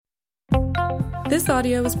This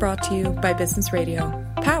audio is brought to you by Business Radio,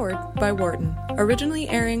 powered by Wharton, originally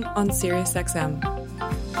airing on SiriusXM.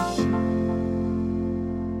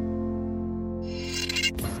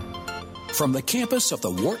 From the campus of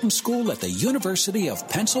the Wharton School at the University of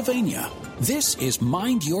Pennsylvania, this is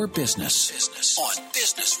Mind Your Business on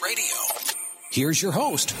Business Radio. Here's your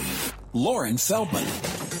host, Loren Feldman.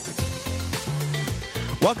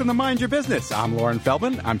 Welcome to Mind Your Business. I'm Loren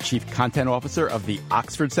Feldman. I'm Chief Content Officer of the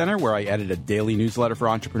Oxford Center, where I edit a daily newsletter for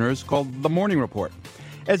entrepreneurs called The Morning Report.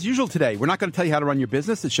 As usual today, we're not going to tell you how to run your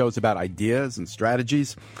business. It shows about ideas and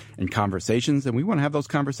strategies and conversations, and we want to have those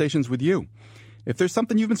conversations with you. If there's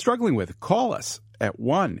something you've been struggling with, call us at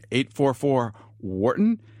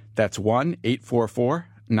 1-844-WHARTON. That's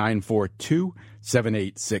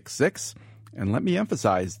 1-844-942-7866. And let me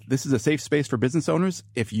emphasize, this is a safe space for business owners.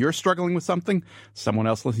 If you're struggling with something, someone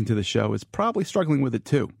else listening to the show is probably struggling with it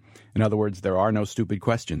too. In other words, there are no stupid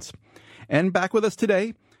questions. And back with us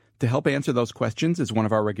today to help answer those questions is one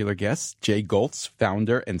of our regular guests, Jay Goltz,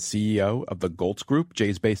 founder and CEO of the Goltz Group.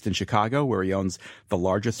 Jay's based in Chicago, where he owns the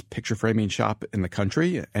largest picture framing shop in the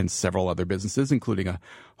country and several other businesses, including a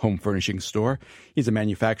home furnishing store. He's a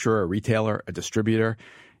manufacturer, a retailer, a distributor.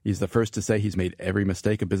 He's the first to say he's made every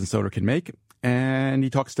mistake a business owner can make, and he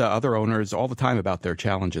talks to other owners all the time about their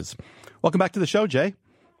challenges. Welcome back to the show, Jay.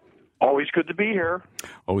 Always good to be here.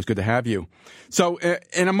 Always good to have you. So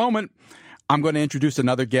in a moment, I'm going to introduce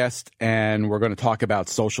another guest, and we're going to talk about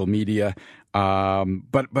social media.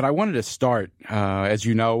 But I wanted to start, as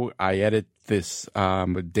you know, I edit this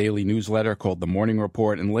daily newsletter called The Morning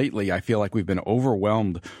Report, and lately I feel like we've been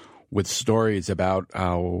overwhelmed with stories about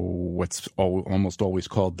what's almost always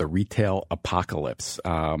called the retail apocalypse.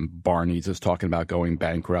 Barney's is talking about going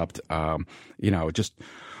bankrupt. Just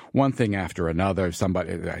one thing after another.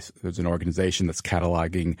 There's an organization that's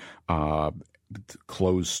cataloging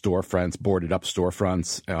closed storefronts, boarded up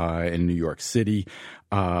storefronts in New York City.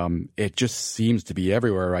 It just seems to be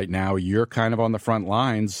everywhere right now. You're kind of on the front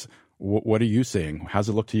lines. What are you seeing? How's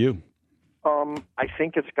it look to you? I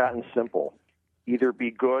think it's gotten simple. Either be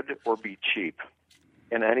good or be cheap.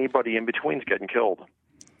 And anybody in between is getting killed.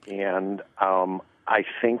 And I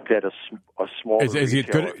think that a small is it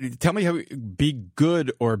good? Tell me how be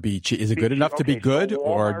good or be cheap. Is it good enough to be good? So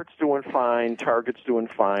Walmart's doing fine. Target's doing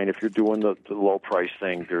fine. If you're doing the low price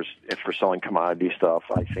thing, if you're selling commodity stuff,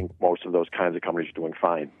 I think most of those kinds of companies are doing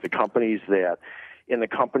fine. The companies that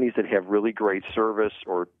have really great service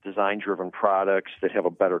or design-driven products that have a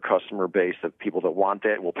better customer base, that people that want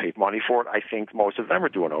that will pay money for it, I think most of them are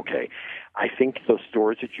doing okay. I think the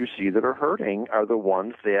stores that you see that are hurting are the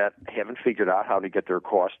ones that haven't figured out how to get their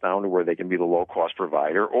costs down to where they can be the low-cost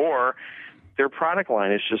provider, or their product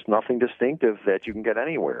line is just nothing distinctive that you can get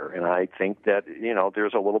anywhere. And I think that,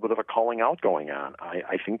 there's a little bit of a calling out going on.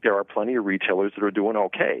 I think there are plenty of retailers that are doing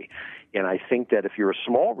okay. And I think that if you're a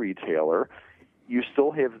small retailer, you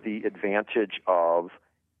still have the advantage of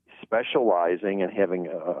specializing and having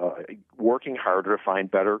working harder to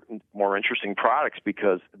find better, more interesting products,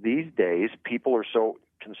 because these days people are so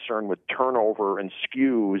concerned with turnover and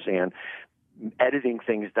SKUs and editing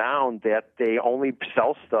things down that they only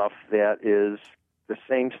sell stuff that is the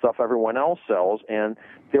same stuff everyone else sells. And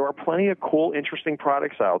there are plenty of cool, interesting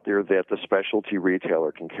products out there that the specialty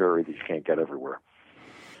retailer can carry that you can't get everywhere.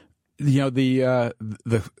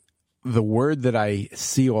 The word that I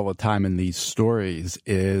see all the time in these stories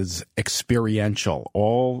is experiential.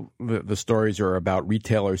 All the stories are about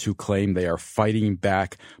retailers who claim they are fighting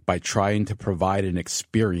back by trying to provide an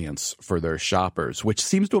experience for their shoppers, which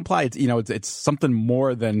seems to imply it's something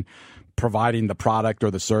more than providing the product or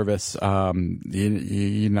the service.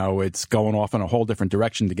 It's going off in a whole different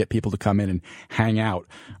direction to get people to come in and hang out.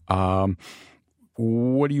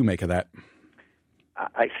 What do you make of that?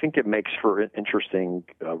 I think it makes for interesting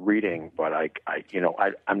reading, but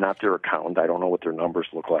I'm not their accountant. I don't know what their numbers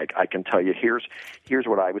look like. I can tell you, here's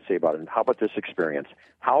what I would say about it. How about this experience?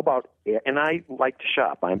 How about, and I like to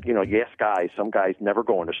shop. Yes, guys, some guys never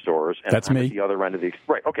go into stores. And That's I'm me. At the other end of the,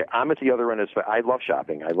 right, okay, I'm at the other end of the, I love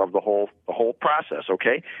shopping. I love the whole process,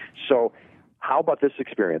 okay? So how about this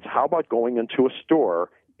experience? How about going into a store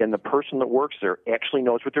and the person that works there actually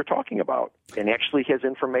knows what they're talking about and actually has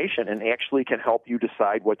information and actually can help you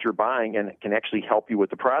decide what you're buying and can actually help you with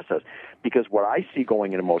the process? Because what I see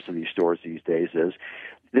going into most of these stores these days is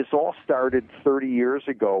this all started 30 years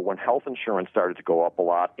ago when health insurance started to go up a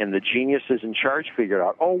lot, and the geniuses in charge figured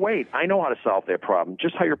out, oh, wait, I know how to solve that problem.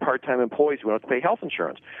 Just hire part-time employees who don't have to pay health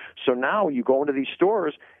insurance. So now you go into these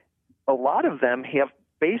stores, a lot of them have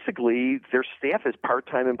basically their staff is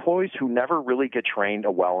part-time employees who never really get trained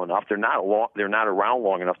well enough. They're not around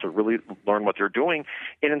long enough to really learn what they're doing.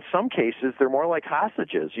 And in some cases, they're more like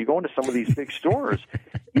hostages. You go into some of these big stores,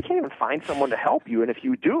 you can't even find someone to help you. And if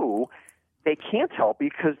you do, they can't help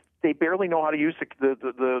because they barely know how to use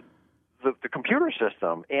the computer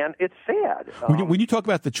system, and it's sad. When you talk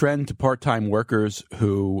about the trend to part-time workers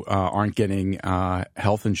who aren't getting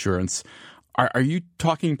health insurance, are you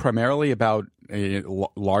talking primarily about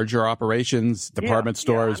larger operations, department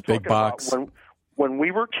stores, big box? When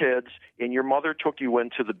we were kids and your mother took you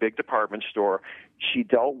into the big department store, she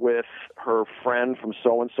dealt with her friend from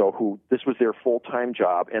so-and-so who this was their full-time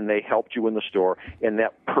job, and they helped you in the store, and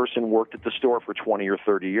that person worked at the store for 20 or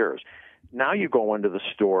 30 years. Now you go into the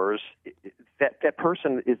stores, that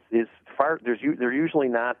person is far. They're usually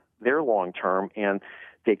not there long term, and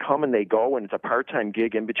they come and they go, and it's a part-time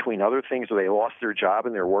gig in between other things, or they lost their job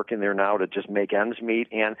and they're working there now to just make ends meet,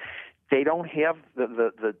 and they don't have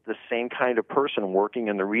the same kind of person working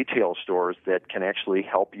in the retail stores that can actually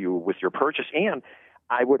help you with your purchase. And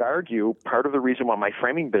I would argue part of the reason why my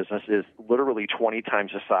framing business is literally 20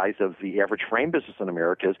 times the size of the average frame business in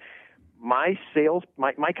America is my sales,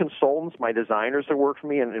 my consultants, my designers that work for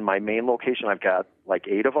me, and in my main location, I've got like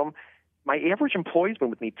 8 of them. My average employee's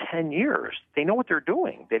been with me 10 years. They know what they're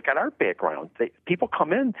doing. They've got art background. People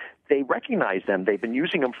come in, they recognize them. They've been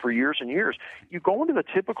using them for years and years. You go into the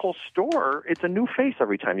typical store, it's a new face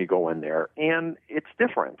every time you go in there, and it's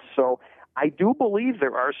different. So I do believe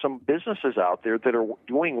there are some businesses out there that are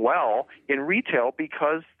doing well in retail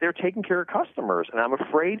because they're taking care of customers, and I'm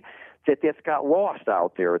afraid that's got lost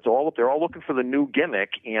out there. They're all looking for the new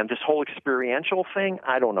gimmick, and this whole experiential thing,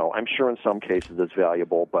 I don't know. I'm sure in some cases it's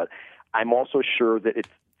valuable, but I'm also sure that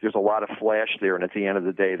there's a lot of flash there, and at the end of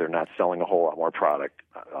the day, they're not selling a whole lot more product.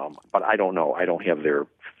 But I don't know. I don't have their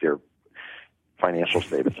financial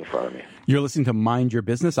statements in front of me. You're listening to Mind Your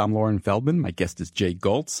Business. I'm Lauren Feldman. My guest is Jay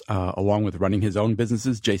Goltz. Along with running his own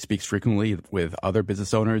businesses, Jay speaks frequently with other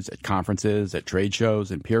business owners at conferences, at trade shows,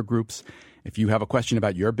 and peer groups. If you have a question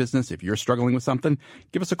about your business, if you're struggling with something,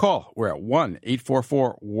 give us a call. We're at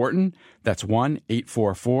 1-844-WHARTON. That's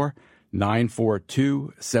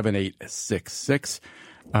 1-844-942-7866.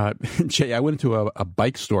 Jay, I went into a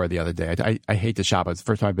bike store the other day. I hate to shop. It's the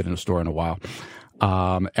first time I've been in a store in a while.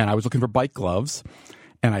 And I was looking for bike gloves,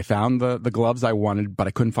 and I found the gloves I wanted, but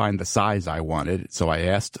I couldn't find the size I wanted. So I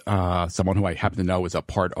asked someone who I happen to know is a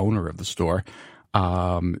part owner of the store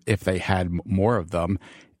if they had more of them.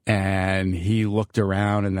 And he looked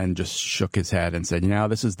around and then just shook his head and said,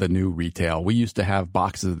 this is the new retail. We used to have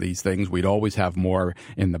boxes of these things. We'd always have more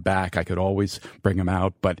in the back. I could always bring them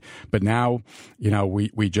out. But now,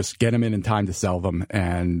 we just get them in time to sell them,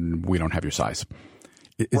 and we don't have your size.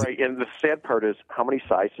 Right, and the sad part is how many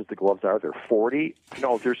sizes the gloves are. There are 40.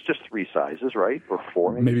 No, there's just 3 sizes, right? Or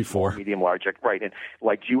 4. Maybe 4. Medium, large, right. And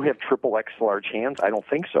do you have triple X large hands? I don't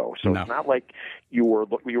think so. So no. It's not like you were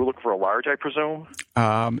looking for a large, I presume?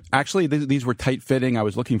 Actually, these were tight fitting. I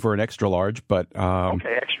was looking for an extra large, but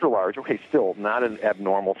okay, extra large. Okay, still not an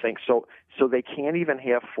abnormal thing. So they can't even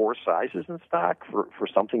have 4 sizes in stock for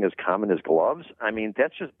something as common as gloves? I mean,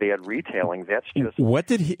 that's just bad retailing. That's just... What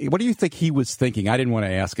do you think he was thinking? I didn't want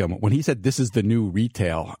to ask him. When he said this is the new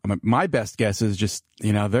retail, my best guess is just,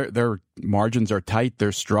 their margins are tight,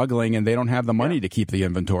 they're struggling, and they don't have the money to keep the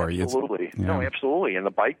inventory. Absolutely. No, absolutely. In the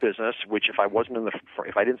bike business, which if I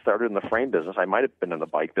didn't start in the frame business, I might have been in the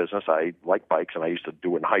bike business. I like bikes, and I used to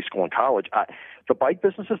do it in high school and college. The bike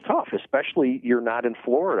business is tough, especially you're not in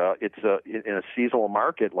Florida. It's in a seasonal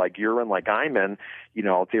market like you're in, like I'm in.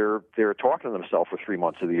 They're talking to themselves for 3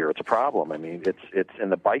 months of the year. It's a problem. I mean, it's in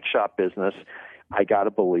the bike shop business. I got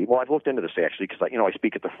to believe. Well, I've looked into this actually because I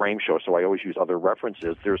speak at the frame show, so I always use other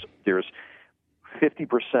references. There's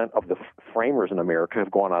 50% of the framers in America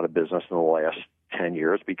have gone out of business in the last 10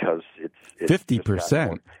 years because it's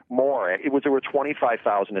 50% more. There were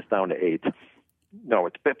 25,000. It's down to 8. No,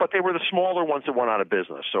 but they were the smaller ones that went out of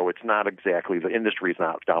business, so it's not exactly, the industry is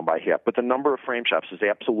not down by half. But the number of frame shops has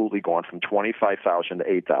absolutely gone from 25,000 to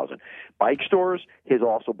 8,000. Bike stores has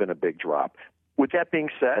also been a big drop. With that being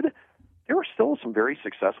said, there are still some very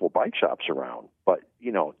successful bike shops around, but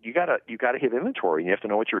you gotta have inventory, and you have to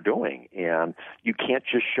know what you're doing, and you can't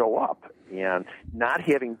just show up. And not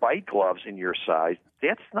having bike gloves in your size,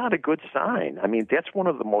 that's not a good sign. I mean, that's one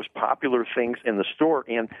of the most popular things in the store,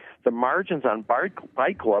 and the margins on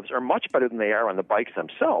bike gloves are much better than they are on the bikes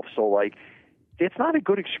themselves. So, it's not a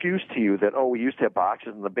good excuse to you that, we used to have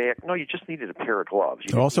boxes in the back. No, you just needed a pair of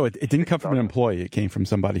gloves. Also, it didn't come from an employee. It came from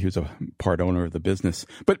somebody who's a part owner of the business.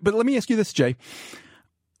 But let me ask you this, Jay.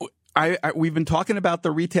 We've been talking about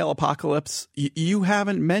the retail apocalypse. You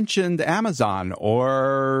haven't mentioned Amazon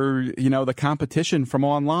or, the competition from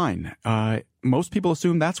online. Most people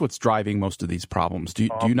assume that's what's driving most of these problems. Do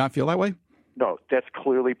you not feel that way? No, that's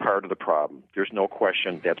clearly part of the problem. There's no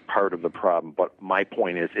question that's part of the problem. But my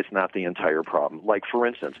point is it's not the entire problem. Like, for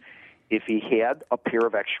instance, if he had a pair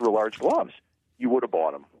of extra large gloves, you would have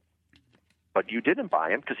bought them. But you didn't buy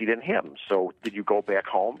them because he didn't have them. So did you go back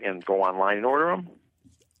home and go online and order them?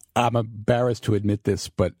 I'm embarrassed to admit this,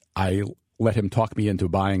 but I let him talk me into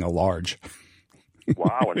buying a large.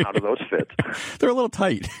 Wow, and how do those fit? They're a little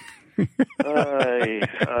tight.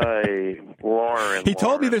 Lauren. He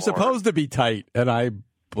told me they're supposed to be tight, and I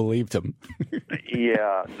believed him.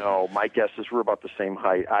 Yeah, no, my guess is we're about the same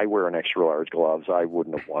height. I wear an extra large gloves. I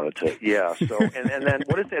wouldn't have wanted to. Yeah, so, and then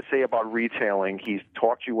what does that say about retailing? He's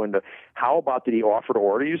talked you into, how about, did he offer to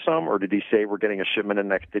order you some, or did he say we're getting a shipment in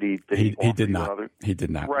next, he did not. Another? He did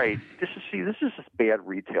not. Right. This is bad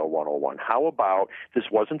retail 101. How about, this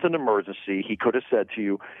wasn't an emergency. He could have said to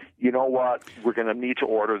you, you know what, we're going to need to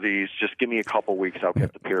order these. Just give me a couple weeks. I'll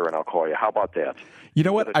get the pair and I'll call you. How about that? You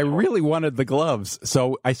know what? I really wanted the gloves,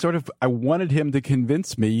 so I wanted him to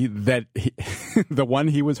convince me that the one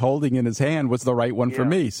he was holding in his hand was the right one for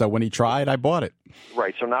me. So when he tried, I bought it.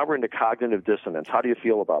 Right. So now we're into cognitive dissonance. How do you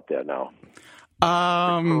feel about that now?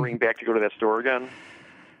 Hurrying back to go to that store again?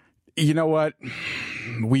 You know what?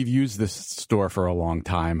 We've used this store for a long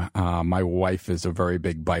time. My wife is a very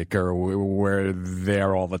big biker. We're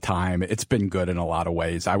there all the time. It's been good in a lot of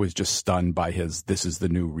ways. I was just stunned by this is the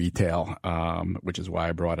new retail, which is why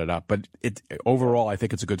I brought it up. But overall, I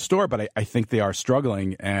think it's a good store, but I think they are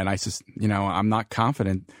struggling, and I'm not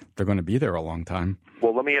confident they're going to be there a long time.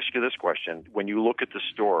 Well, let me ask you this question. When you look at the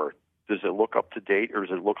store, does it look up to date, or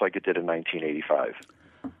does it look like it did in 1985?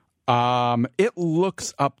 It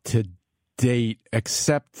looks up to date,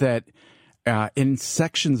 except that in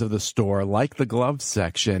sections of the store, like the glove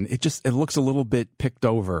section, it looks a little bit picked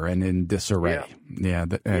over and in disarray.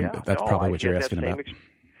 That's probably what you're asking about.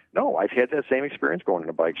 No, I've had that same experience going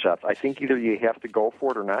into bike shops. I think either you have to go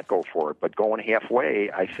for it or not go for it. But going halfway,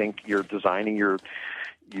 I think you're designing your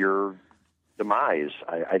demise.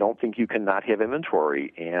 I don't think you can not have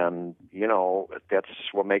inventory, and that's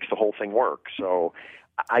what makes the whole thing work. So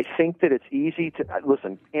I think that it's easy to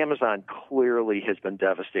listen. Amazon clearly has been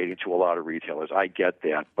devastating to a lot of retailers. I get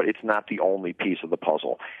that, but it's not the only piece of the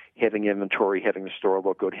puzzle. Having inventory, having the store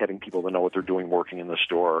look good, having people that know what they're doing working in the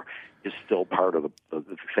store is still part of the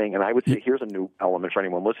thing. And I would say here's a new element for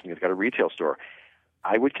anyone listening who's got a retail store.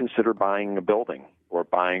 I would consider buying a building or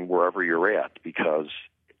buying wherever you're at, because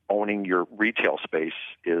owning your retail space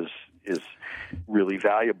is really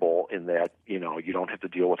valuable in that, you don't have to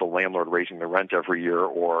deal with a landlord raising the rent every year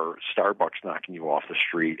or Starbucks knocking you off the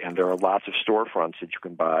street. And there are lots of storefronts that you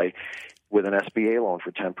can buy with an SBA loan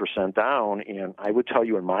for 10% down. And I would tell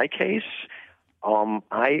you, in my case,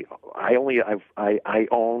 I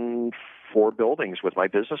own 4 buildings with my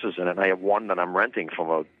businesses in it, and I have one that I'm renting from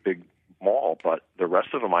a big mall, but the rest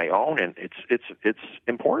of them I own, and it's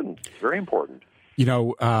important. It's very important.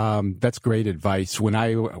 That's great advice. When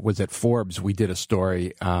I was at Forbes, we did a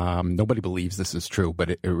story. Nobody believes this is true,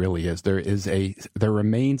 but it really is. There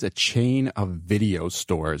remains a chain of video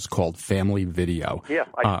stores called Family Video. Yeah,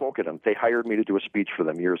 I spoke at them. They hired me to do a speech for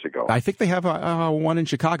them years ago. I think they have one in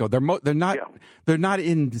Chicago. They're not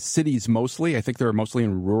in cities mostly. I think they're mostly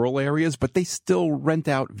in rural areas, but they still rent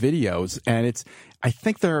out videos, and I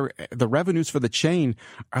think the revenues for the chain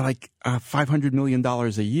are like $500 million a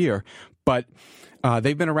year, but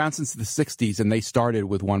they've been around since the 60s, and they started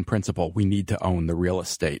with one principle: we need to own the real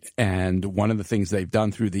estate. And one of the things they've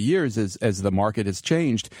done through the years is, as the market has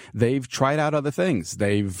changed, they've tried out other things.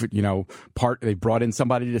 They've brought in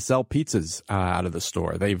somebody to sell pizzas out of the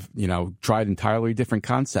store. They've tried entirely different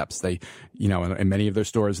concepts. They in many of their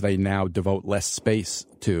stores, they now devote less space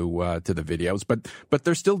to the videos, but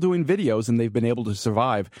they're still doing videos, and they've been able to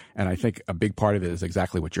survive. And I think a big part of it is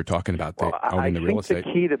exactly what you're talking about, owning the real estate. I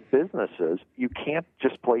think the key to business is you can't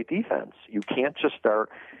just play defense. You can't just start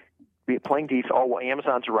playing defense. Oh, well,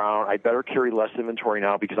 Amazon's around. I better carry less inventory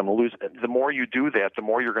now because I'm going to lose. The more you do that, the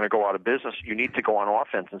more you're going to go out of business. You need to go on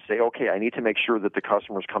offense and say, okay, I need to make sure that the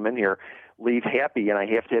customers come in here, leave happy, and I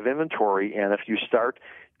have to have inventory. And if you start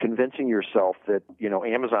convincing yourself that,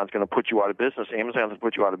 Amazon's going to put you out of business, Amazon's going to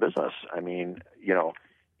put you out of business. I mean,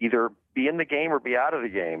 either be in the game or be out of the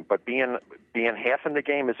game, but being half in the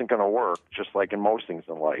game isn't going to work, just like in most things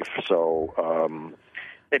in life. So,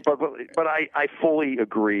 but I fully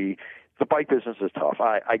agree. The bike business is tough.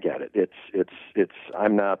 I get it. It's.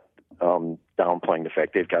 I'm not downplaying the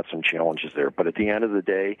fact they've got some challenges there, but at the end of the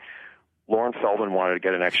day, Lauren Feldman wanted to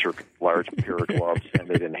get an extra large pair of gloves, and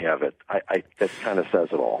they didn't have it. That kind of says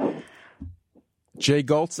it all. Jay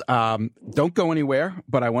Goltz, don't go anywhere,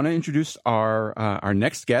 but I want to introduce our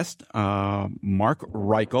next guest, Marc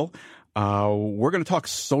Reichel. We're going to talk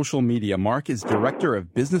social media. Marc is Director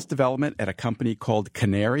of Business Development at a company called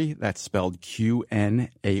Canary. That's spelled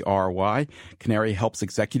Qnary. Canary helps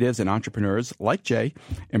executives and entrepreneurs like Jay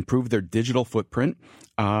improve their digital footprint.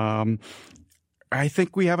 I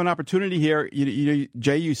think we have an opportunity here.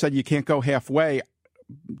 Jay, you said you can't go halfway.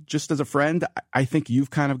 Just as a friend, I think you've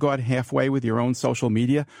kind of gone halfway with your own social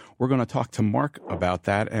media. We're going to talk to Marc about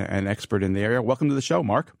that, an expert in the area. Welcome to the show,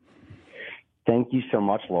 Marc. Thank you so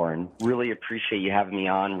much, Lauren. Really appreciate you having me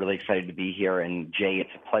on. Really excited to be here. And Jay,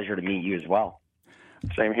 it's a pleasure to meet you as well.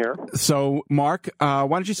 Same here. So, Marc, why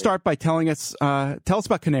don't you start by tell us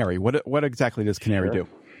about Canary. What exactly does Canary do?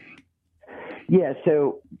 Yeah,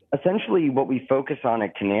 so essentially what we focus on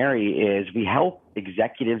at Canary is we help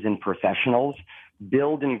executives and professionals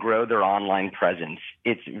build and grow their online presence.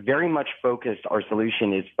 It's very much focused, our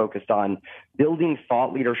solution is focused on building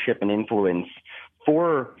thought leadership and influence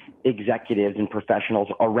for executives and professionals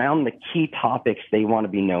around the key topics they want to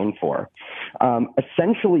be known for.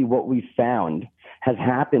 Essentially what we've found has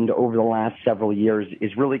happened over the last several years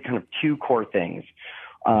is really kind of two core things.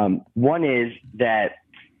 One is that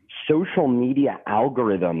social media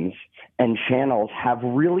algorithms and channels have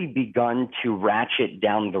really begun to ratchet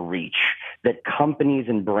down the reach that companies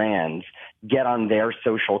and brands get on their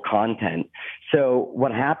social content. So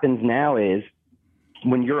what happens now is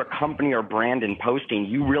when you're a company or brand in posting,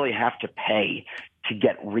 you really have to pay to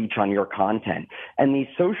get reach on your content. And these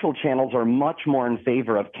social channels are much more in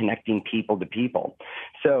favor of connecting people to people.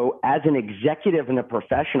 So as an executive and a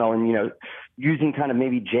professional, and, using kind of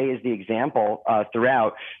maybe Jay as the example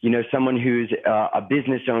throughout, someone who's a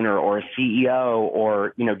business owner or a CEO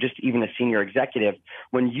or, just even a senior executive,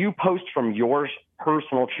 when you post from your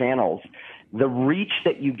personal channels, the reach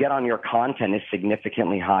that you get on your content is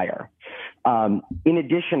significantly higher. In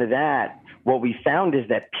addition to that, what we found is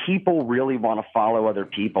that people really want to follow other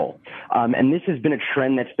people. And this has been a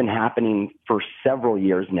trend that's been happening for several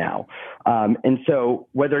years now. And so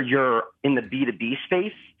whether you're in the B2B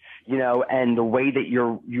space, and the way that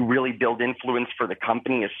you really build influence for the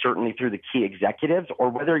company is certainly through the key executives, or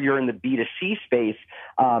whether you're in the B2C space,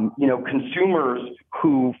 consumers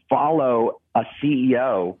who follow a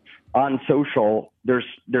CEO on social, there's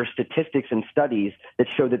statistics and studies that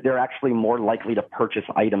show that they're actually more likely to purchase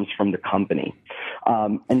items from the company.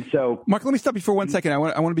 And so, Marc, let me stop you for 1 second. I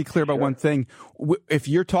want to be clear about one thing. If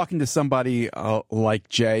you're talking to somebody like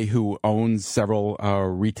Jay who owns several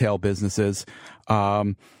retail businesses,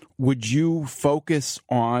 would you focus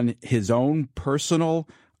on his own personal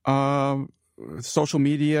social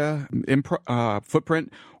media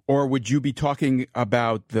footprint, or would you be talking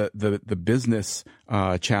about the business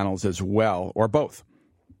channels as well, or both?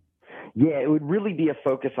 Yeah, it would really be a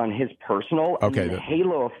focus on his personal, and the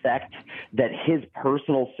halo effect that his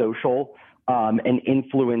personal social and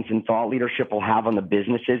influence and thought leadership will have on the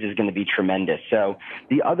businesses is going to be tremendous. So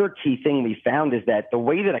the other key thing we found is that the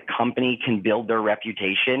way that a company can build their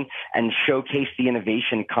reputation and showcase the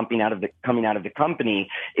innovation coming out of the company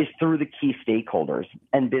is through the key stakeholders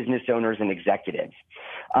and business owners and executives.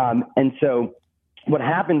 And so what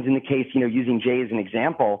happens in the case, using Jay as an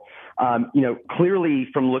example, clearly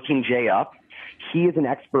from looking Jay up, he is an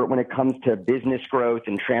expert when it comes to business growth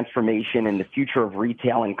and transformation and the future of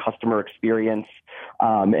retail and customer experience,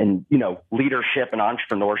 and, leadership and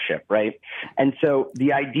entrepreneurship, right? And so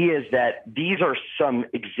the idea is that these are some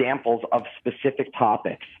examples of specific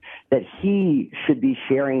topics that he should be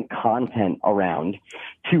sharing content around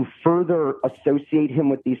to further associate him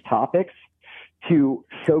with these topics, to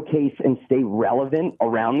showcase and stay relevant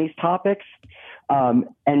around these topics,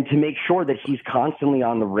 and to make sure that he's constantly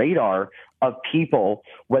on the radar of people,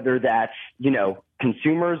 whether that's,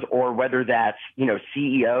 consumers or whether that's,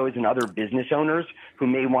 CEOs and other business owners who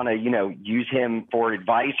may want to, use him for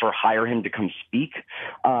advice or hire him to come speak,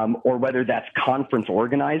 or whether that's conference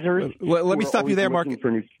organizers. Let me stop you there, Marc.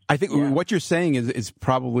 I think what you're saying is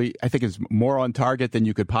probably, I think, is more on target than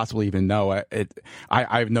you could possibly even know.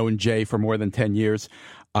 I've known Jay for more than 10 years.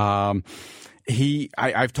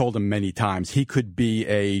 I've told him many times he could be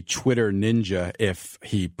a Twitter ninja if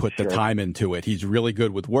he put the time into it. He's really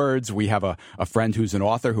good with words. We have a friend who's an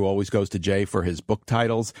author who always goes to Jay for his book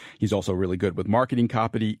titles. He's also really good with marketing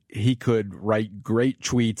copy. He could write great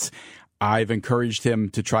tweets. I've encouraged him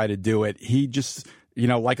to try to do it. He just,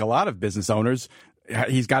 like a lot of business owners,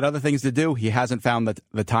 he's got other things to do. He hasn't found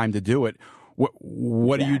the time to do it.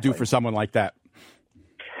 What do you do for someone like that?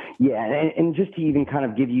 Yeah, and just to even kind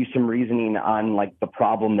of give you some reasoning on like the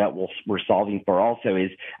problem that we're solving for also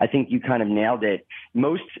is, I think you kind of nailed it.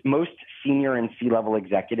 Most senior and C-level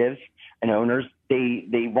executives and owners, they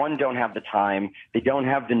don't have the time, they don't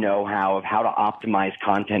have the know-how of how to optimize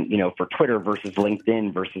content, for Twitter versus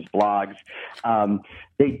LinkedIn versus blogs.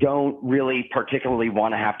 They don't really particularly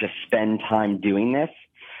want to have to spend time doing this,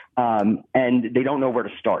 and they don't know where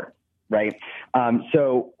to start, right?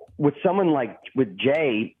 So with someone like with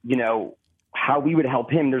Jay, how we would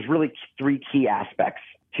help him, there's really three key aspects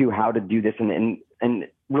to how to do this and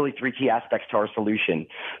really three key aspects to our solution.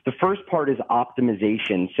 The first part is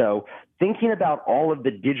optimization. So thinking about all of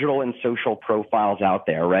the digital and social profiles out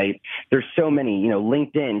there, right? There's so many,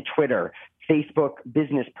 LinkedIn, Twitter, Facebook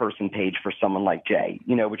business person page for someone like Jay,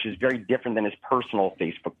 which is very different than his personal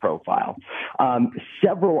Facebook profile.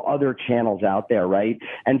 Several other channels out there, right?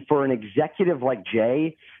 And for an executive like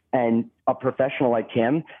Jay and a professional like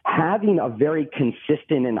him, having a very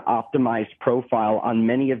consistent and optimized profile on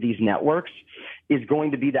many of these networks is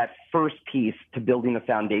going to be that first piece to building the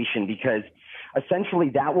foundation, because essentially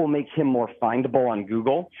that will make him more findable on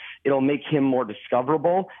Google. It'll make him more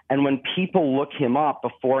discoverable. And when people look him up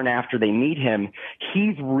before and after they meet him,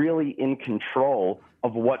 he's really in control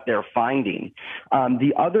of what they're finding.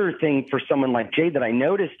 The other thing for someone like Jay that I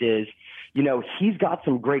noticed is, he's got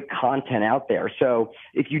some great content out there. So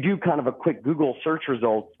if you do kind of a quick Google search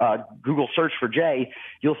Google search for Jay,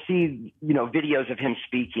 you'll see, videos of him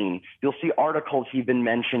speaking. You'll see articles he's been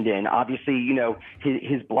mentioned in. Obviously,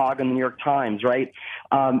 his blog on the New York Times, right?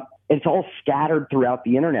 It's all scattered throughout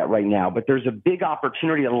the internet right now, but there's a big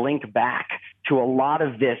opportunity to link back to a lot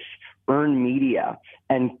of this earned media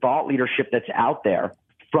and thought leadership that's out there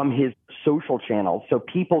from his social channels. So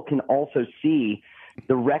people can also see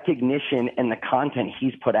the recognition and the content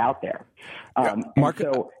he's put out there. Marc,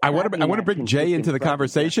 so I want to bring Jay into the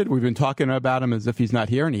conversation. We've been talking about him as if he's not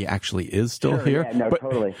here, and he actually is still here. Yeah, no,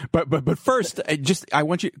 totally. But first,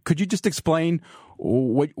 could you just explain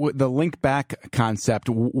what the link back concept?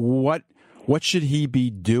 What should he be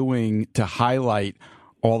doing to highlight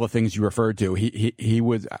all the things you referred to? He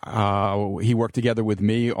worked together with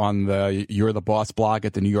me on the You're the Boss blog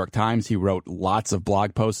at the New York Times. He wrote lots of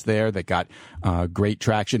blog posts there that got great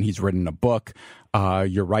traction. He's written a book.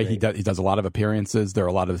 You're right. He does a lot of appearances. There are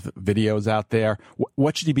a lot of videos out there.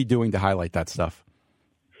 What should he be doing to highlight that stuff?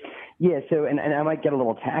 Yeah, so, and I might get a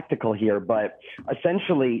little tactical here, but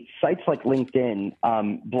essentially sites like LinkedIn,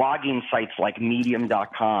 blogging sites like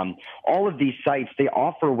medium.com, all of these sites, they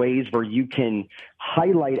offer ways where you can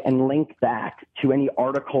highlight and link back to any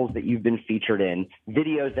articles that you've been featured in,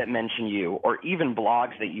 videos that mention you, or even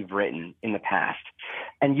blogs that you've written in the past.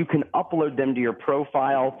 And you can upload them to your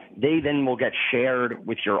profile. They then will get shared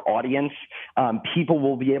with your audience. People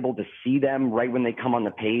will be able to see them right when they come on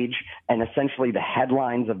the page, and essentially the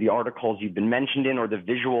headlines of the articles you've been mentioned in or the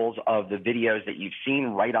visuals of the videos that you've seen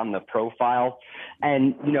right on the profile.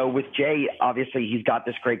 And, with Jay, obviously he's got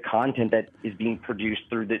this great content that is being produced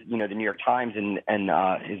through the New York Times and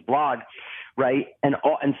his blog, right? And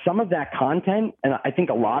some of that content, and I think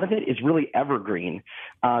a lot of it is really evergreen.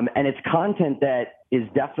 And it's content that is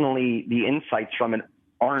definitely, the insights from it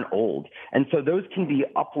aren't old. And so those can be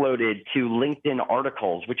uploaded to LinkedIn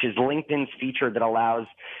articles, which is LinkedIn's feature that allows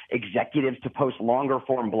executives to post longer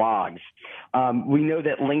form blogs. We know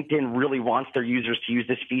that LinkedIn really wants their users to use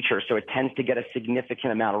this feature, so it tends to get a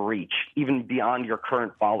significant amount of reach, even beyond your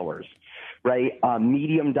current followers. Right?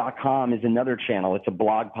 Medium.com is another channel. It's a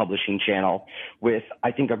blog publishing channel with,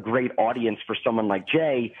 I think, a great audience for someone like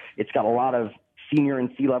Jay. It's got a lot of senior and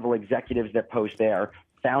C-level executives that post there,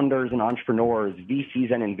 founders and entrepreneurs,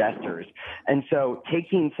 VCs and investors. And so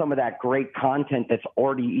taking some of that great content that's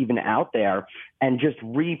already even out there and just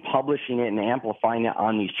republishing it and amplifying it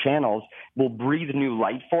on these channels will breathe new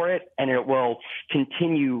light for it, and it will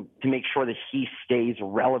continue to make sure that he stays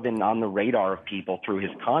relevant on the radar of people through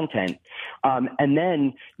his content. And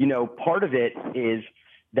then, part of it is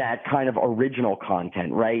that kind of original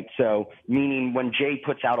content, right? So meaning when Jay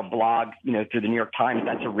puts out a blog, through the New York Times,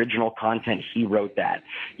 that's original content. He wrote that.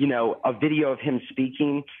 A video of him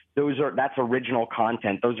speaking, that's original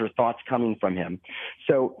content. Those are thoughts coming from him.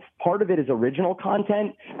 So part of it is original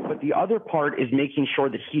content, but the other part is making sure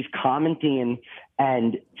that he's commenting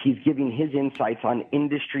and he's giving his insights on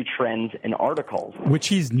industry trends and articles. Which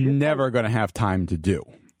he's never going to have time to do.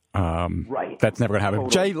 Right. That's never going to happen.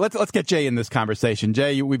 Totally. Jay, let's get Jay in this conversation.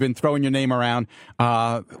 Jay, we've been throwing your name around.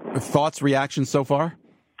 Thoughts, reactions so far?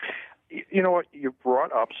 You know what? You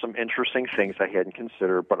brought up some interesting things I hadn't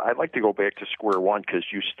considered, but I'd like to go back to square one because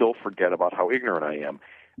you still forget about how ignorant I am.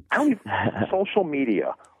 Social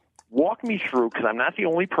media. walk me through, because I'm not the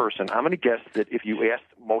only person. I'm going to guess that if you asked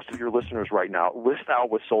most of your listeners right now, list out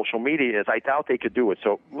what social media is. I doubt they could do it.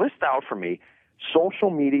 So list out for me, social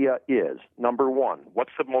media is, number one,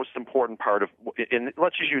 what's the most important part of, and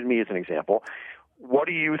let's just use me as an example. What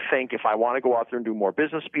do you think if I want to go out there and do more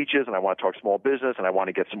business speeches and I want to talk small business and I want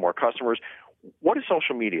to get some more customers? What is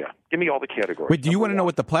social media? Give me all the categories. Wait, do you want to know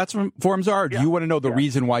what the platforms are, or do you want to know the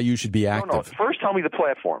reason why you should be active? No. First, tell me the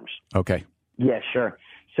platforms. Okay. Yeah, sure.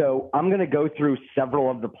 So I'm going to go through several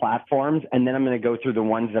of the platforms, and then I'm going to go through the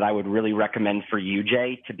ones that I would really recommend for you,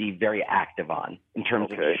 Jay, to be very active on in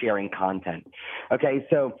terms of sharing content. Okay,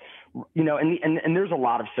 so, you know, and there's a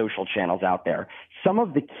lot of social channels out there. Some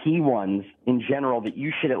of the key ones in general that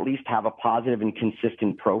you should at least have a positive and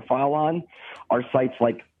consistent profile on are sites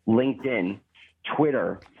like LinkedIn,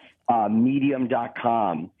 Twitter,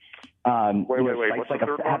 Medium.com. Wait. Sites like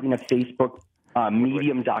having a Facebook,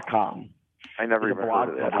 Medium.com. I never even heard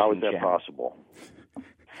of that. How is that possible?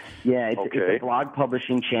 Yeah, it's a blog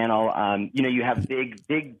publishing channel. You know, you have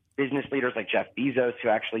big business leaders like Jeff Bezos who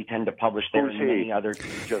actually tend to publish there, and many others.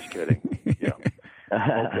 Just kidding. Yeah.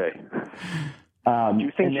 Okay. Do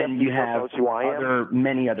you think and then you have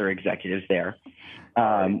many other executives there.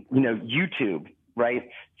 You know, YouTube, right?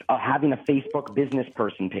 Having a Facebook business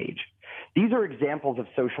person page. These are examples of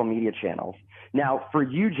social media channels. Now, for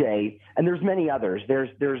you, Jay, and there's many others,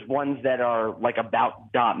 there's ones that are like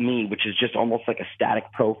about.me, which is just almost like a static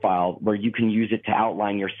profile where you can use it to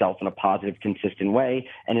outline yourself in a positive, consistent way,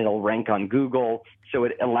 and it'll rank on Google. So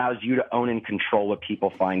it allows you to own and control what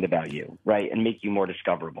people find about you, right, and make you more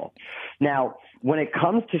discoverable. Now, when it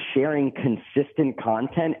comes to sharing consistent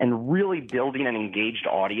content and really building an engaged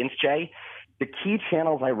audience, Jay, the key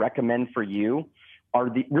channels I recommend for you are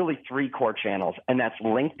really three core channels, and that's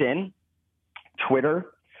LinkedIn, Twitter,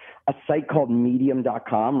 a site called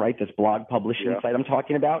Medium.com, right, this blog publishing site I'm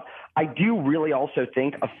talking about. I do really also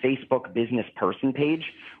think a Facebook business person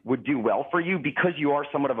page would do well for you because you are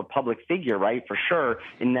somewhat of a public figure, right, for sure,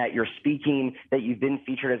 in that you're speaking, that you've been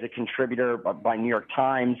featured as a contributor by New York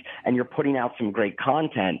Times, and you're putting out some great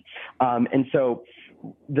content. And so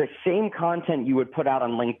the same content you would put out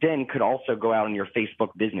on LinkedIn could also go out on your Facebook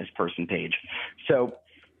business person page. So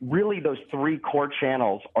really those three core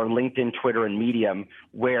channels are LinkedIn, Twitter, and Medium,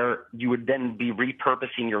 where you would then be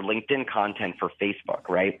repurposing your LinkedIn content for Facebook,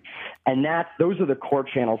 right? And those are the core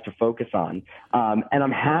channels to focus on. And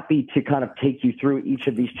I'm happy to kind of take you through each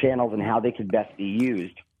of these channels and how they could best be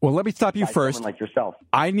used. Well, let me stop you first. Like yourself.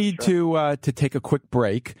 I need to take a quick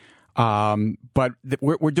break. But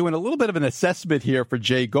we're doing a little bit of an assessment here for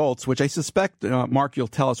Jay Goltz, which I suspect, Marc, you'll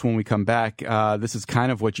tell us when we come back. This is kind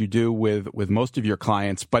of what you do with most of your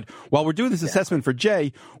clients. But while we're doing this assessment for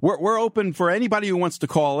Jay, we're open for anybody who wants to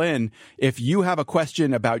call in. If you have a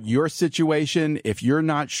question about your situation, if you're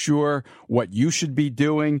not sure what you should be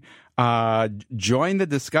doing, join the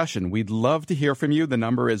discussion. We'd love to hear from you. The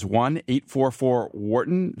number is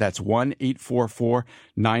 1-844-WHARTON. That's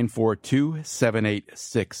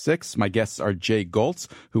 1-844-942-7866. My guests are Jay Goltz,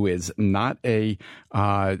 who is not a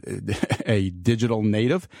digital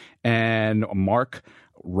native, and Marc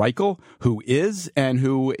Reichel, who is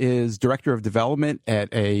director of development at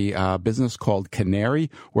a business called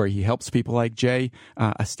Canary, where he helps people like Jay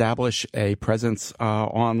establish a presence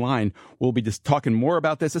online. We'll be just talking more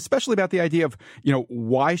about this, especially about the idea of,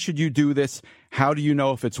 why should you do this? How do you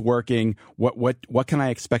know if it's working? What can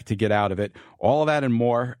I expect to get out of it? All of that and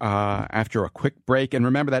more after a quick break. And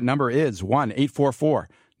remember, that number is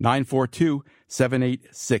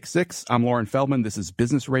 1-844-942-7866. I'm Loren Feldman. This is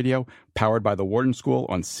Business Radio, powered by the Wharton School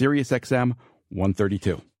on Sirius XM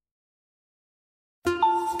 132.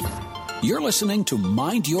 You're listening to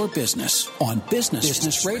Mind Your Business on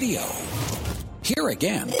Business Radio. Here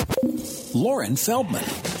again, Loren Feldman.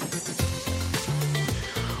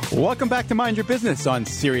 Welcome back to Mind Your Business on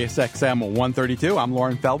Sirius XM 132. I'm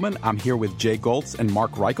Loren Feldman. I'm here with Jay Goltz and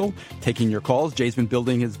Marc Reichel, taking your calls. Jay's been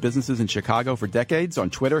building his businesses in Chicago for decades. On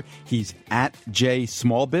Twitter, he's at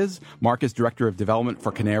JSmallBiz. Marc is director of development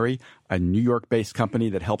for Canary, a New York-based company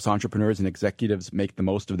that helps entrepreneurs and executives make the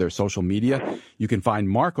most of their social media. You can find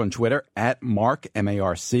Marc on Twitter at Marc,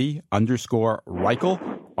 M-A-R-C, _Reichel,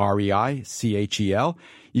 R-E-I-C-H-E-L.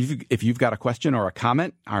 If you've got a question or a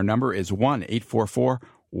comment, our number is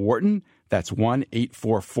 1-844-WHARTON. That's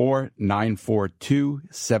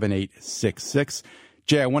 1-844-942-7866.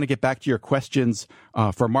 Jay, I want to get back to your questions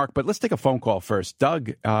for Marc, but let's take a phone call first. Doug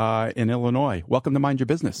in Illinois. Welcome to Mind Your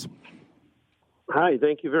Business. Hi,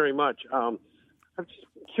 thank you very much. I'm just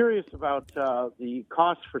curious about the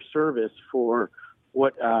cost for service for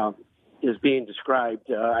what is being described.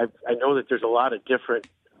 I know that there's a lot of different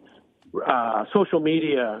social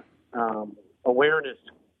media awareness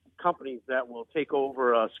companies that will take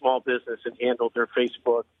over a small business and handle their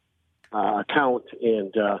Facebook account.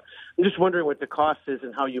 And I'm just wondering what the cost is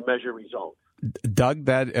and how you measure results. Doug,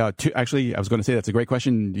 actually, I was going to say that's a great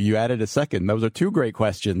question. You added a second. Those are two great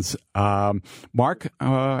questions. Marc,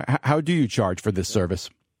 how do you charge for this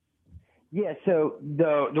service? Yeah, so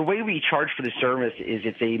the way we charge for the service is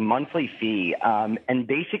it's a monthly fee, and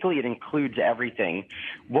basically it includes everything.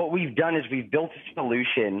 What we've done is we've built a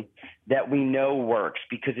solution that we know works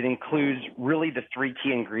because it includes really the three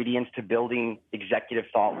key ingredients to building executive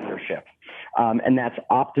thought leadership. And that's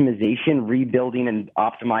optimization, rebuilding, and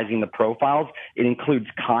optimizing the profiles. It includes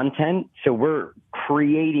content. So we're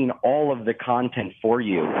creating all of the content for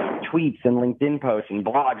you, tweets and LinkedIn posts and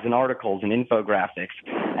blogs and articles and infographics.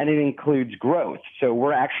 And it includes growth. So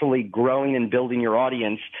we're actually growing and building your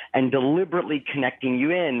audience and deliberately connecting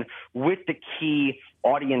you in with the key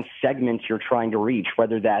audience segments you're trying to reach,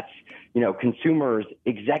 whether that's, consumers,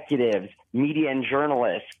 executives, media and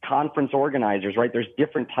journalists, conference organizers, right? There's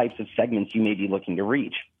different types of segments you may be looking to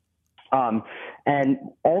reach. And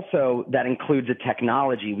also that includes a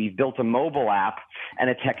technology. We've built a mobile app and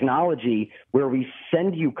a technology where we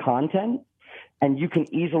send you content and you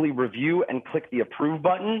can easily review and click the approve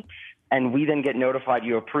button. And we then get notified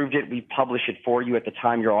you approved it. We publish it for you at the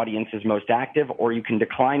time your audience is most active, or you can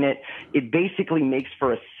decline it. It basically makes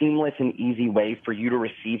for a seamless and easy way for you to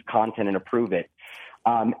receive content and approve it.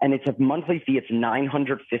 And it's a monthly fee. It's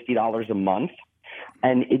 $950 a month.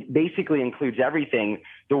 And it basically includes everything.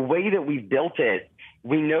 The way that we've built it,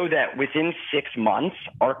 we know that within 6 months,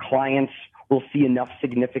 our clients will see enough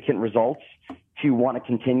significant results to want to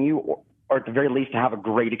continue, or at the very least to have a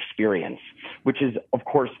great experience, which is, of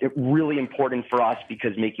course, really important for us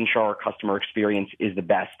because making sure our customer experience is the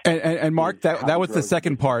best. And Marc, that was the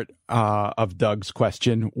second part of Doug's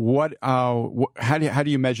question. How do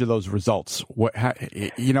you measure those results?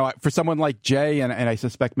 For someone like Jay and I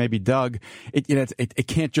suspect maybe Doug, it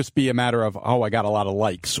can't just be a matter of, I got a lot of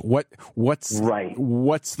likes. What's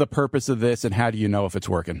the purpose of this, and how do you know if it's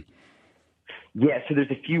working? Yeah, so there's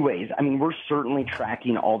a few ways. I mean, we're certainly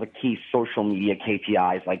tracking all the key social media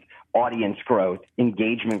KPIs like audience growth,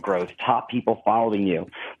 engagement growth, top people following you.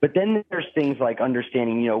 But then there's things like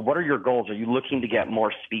understanding, what are your goals? Are you looking to get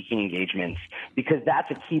more speaking engagements? Because that's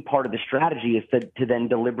a key part of the strategy is to then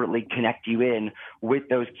deliberately connect you in with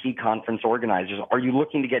those key conference organizers. Are you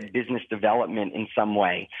looking to get business development in some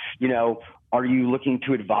way? Are you looking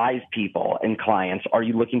to advise people and clients? Are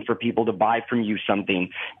you looking for people to buy from you something?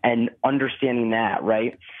 And understanding that,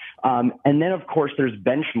 right? And then, of course, there's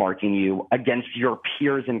benchmarking you against your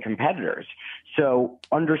peers and competitors. So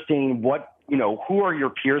understanding who are your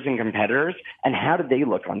peers and competitors and how do they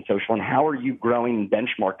look on social and how are you growing and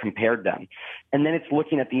benchmark compared to them? And then it's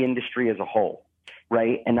looking at the industry as a whole,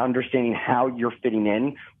 right? And understanding how you're fitting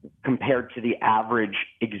in compared to the average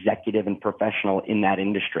executive and professional in that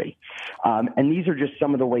industry. And these are just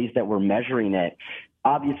some of the ways that we're measuring it.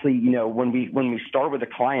 Obviously, when we start with a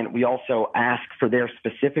client, we also ask for their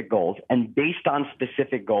specific goals. And based on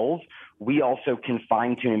specific goals, we also can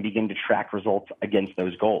fine-tune and begin to track results against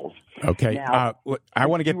those goals. Okay. Now, I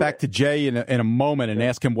want to get back to Jay in a moment and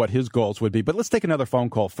ask him what his goals would be. But let's take another phone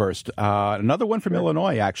call first. Another one from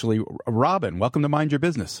Illinois, actually. Robin, welcome to Mind Your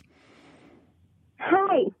Business.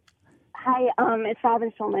 Hi, it's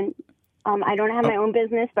Robin Schulman. I don't have my own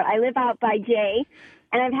business, but I live out by Jay,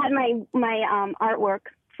 and I've had my artwork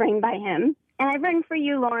framed by him. And I've written for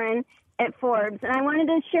you, Lauren, at Forbes, and I wanted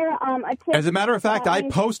to share a tip. As a matter of fact, I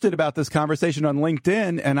posted about this conversation on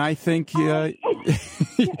LinkedIn, and I think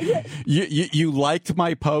you liked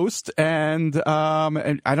my post, and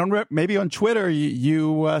I don't maybe on Twitter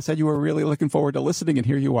you said you were really looking forward to listening, and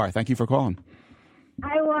here you are. Thank you for calling.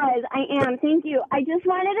 I am. Thank you. I just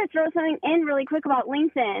wanted to throw something in really quick about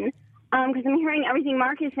LinkedIn because I'm hearing everything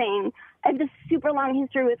Marc is saying. I have this super long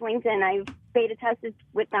history with LinkedIn. I've beta tested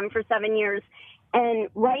with them for 7 years. And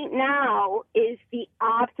right now is the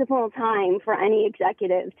optimal time for any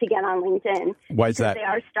executive to get on LinkedIn. Why is that? They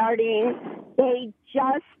are starting. They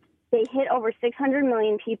hit over 600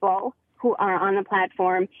 million people who are on the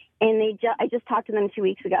platform. And I just talked to them 2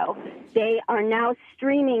 weeks ago. They are now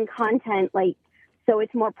streaming content so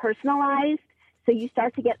it's more personalized. So you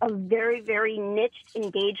start to get a very, very niched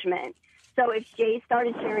engagement. So if Jay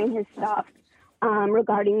started sharing his stuff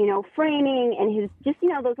regarding, framing and his just,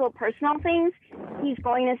 those little personal things, he's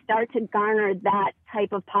going to start to garner that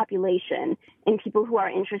type of population and people who are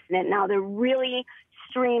interested in it. Now they're really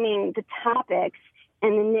streaming the topics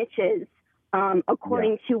and the niches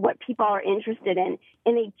according to what people are interested in.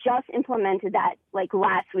 And they just implemented that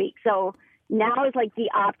last week. So now is like the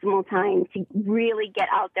optimal time to really get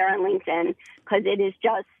out there on LinkedIn, because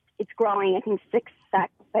it's growing. I think 6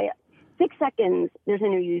 seconds, there's a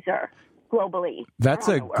new user globally. That's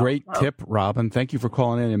a great tip, Robin. Thank you for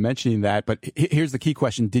calling in and mentioning that. But here's the key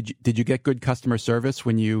question. Did you get good customer service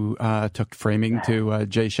when you took framing to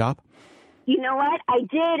Jay's shop? You know what? I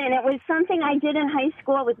did, and it was something I did in high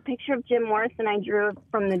school. It was a picture of Jim Morrison I drew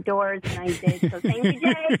from the Doors, and I did. So thank you,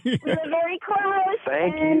 Jay. We were very close.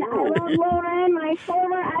 Thank and you. I love Lauren, my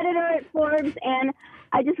former editor at Forbes, and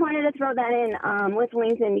I just wanted to throw that in with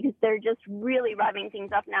LinkedIn, because they're just really revving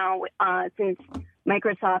things up now since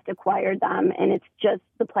Microsoft acquired them, and it's just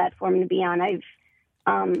the platform to be on.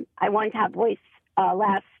 I won Top Voice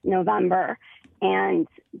last November, and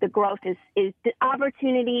the growth is the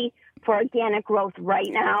opportunity for organic growth right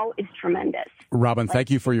now is tremendous. Robin, thank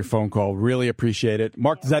you for your phone call. Really appreciate it.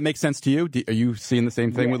 Marc, does that make sense to you? Are you seeing the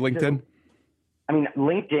same thing with LinkedIn? I mean,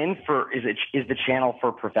 LinkedIn is the channel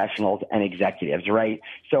for professionals and executives, right?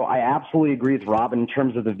 So I absolutely agree with Robin in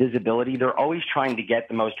terms of the visibility. They're always trying to get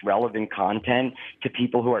the most relevant content to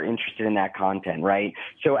people who are interested in that content, right?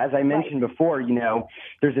 So as I mentioned before,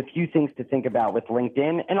 there's a few things to think about with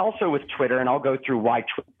LinkedIn and also with Twitter, and I'll go through why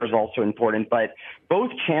Twitter is also important. But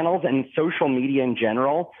both channels and social media in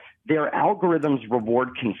general, their algorithms reward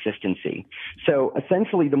consistency. So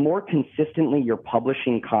essentially, the more consistently you're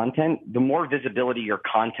publishing content, the more visibility your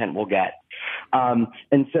content will get.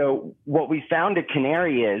 And so what we found at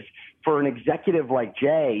Canary is, for an executive like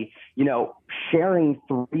Jay, sharing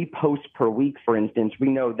 3 posts per week, for instance, we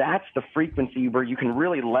know that's the frequency where you can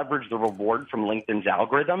really leverage the reward from LinkedIn's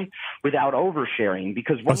algorithm without oversharing.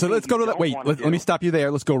 Because so let's go to that. Wait, let me stop you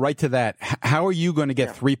there. Let's go right to that. How are you going to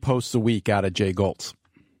get 3 posts a week out of Jay Goltz?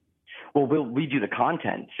 Well, we do the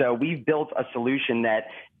content. So we've built a solution that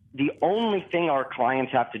the only thing our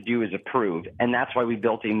clients have to do is approve, and that's why we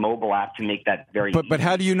built a mobile app to make that very easy. But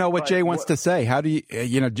how do you know what Jay wants to say? How do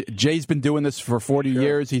you, Jay's been doing this for 40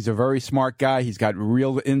 years. He's a very smart guy. He's got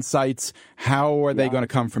real insights. How are they going to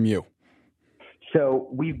come from you? So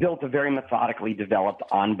we built a very methodically developed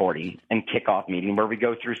onboarding and kickoff meeting where we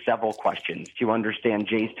go through several questions to understand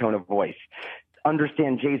Jay's tone of voice,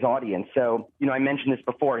 understand Jay's audience. So, I mentioned this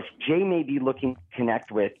before. Jay may be looking to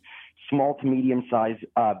connect with small to medium-sized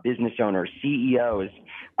business owners, CEOs,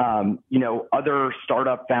 other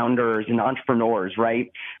startup founders and entrepreneurs,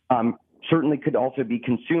 right? Certainly could also be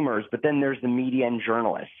consumers, but then there's the media and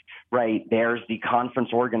journalists, right? There's the conference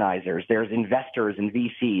organizers, there's investors and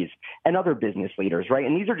VCs and other business leaders, right?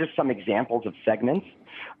 And these are just some examples of segments,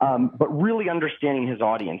 but really understanding his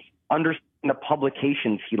audience, understanding the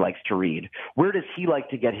publications he likes to read. Where does he like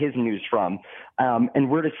to get his news from? And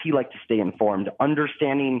where does he like to stay informed?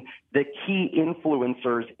 Understanding the key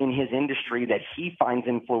influencers in his industry that he finds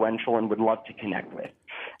influential and would love to connect with.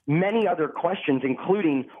 Many other questions,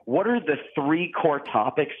 including what are the 3 core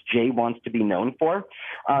topics Jay wants to be known for?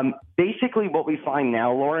 Basically, what we find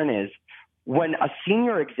now, Lauren, is when a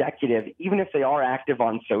senior executive, even if they are active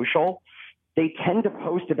on social, they tend to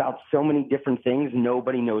post about so many different things,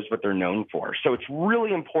 nobody knows what they're known for. So it's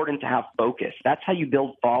really important to have focus. That's how you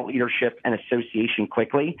build thought leadership and association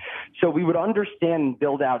quickly. So we would understand and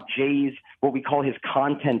build out Jay's, what we call his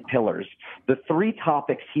content pillars, the 3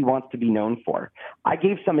 topics he wants to be known for. I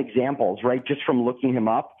gave some examples, right, just from looking him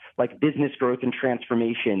up, like business growth and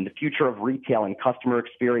transformation, the future of retail and customer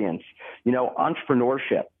experience,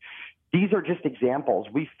 entrepreneurship. These are just examples.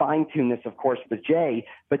 We fine-tune this, of course, with Jay,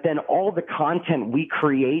 but then all the content we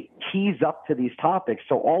create keys up to these topics.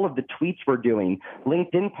 So all of the tweets we're doing,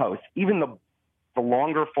 LinkedIn posts, even the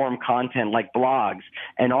longer form content like blogs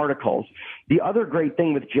and articles. The other great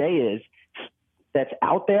thing with Jay is that's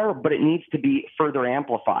out there, but it needs to be further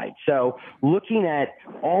amplified. So looking at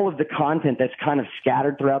all of the content that's kind of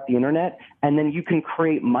scattered throughout the internet, and then you can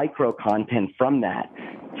create micro content from that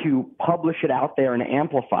to publish it out there and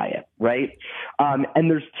amplify it, right?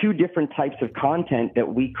 And there's 2 different types of content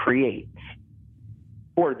that we create.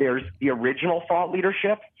 Or there's the original thought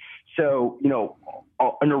leadership. So,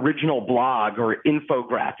 an original blog or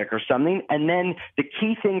infographic or something. And then the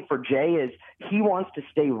key thing for Jay is he wants to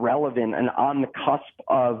stay relevant and on the cusp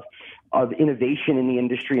of innovation in the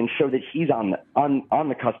industry and show that he's on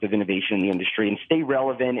the cusp of innovation in the industry and stay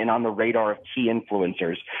relevant and on the radar of key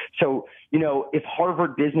influencers. So, if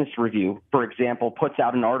Harvard Business Review, for example, puts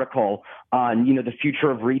out an article on, the future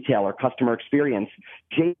of retail or customer experience,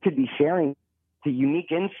 Jay could be sharing to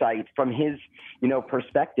unique insight from his,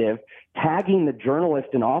 perspective, tagging the journalist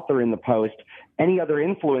and author in the post, any other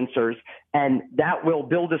influencers, and that will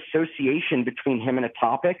build association between him and a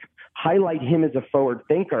topic, highlight him as a forward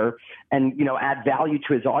thinker, and, add value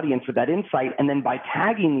to his audience with that insight. And then by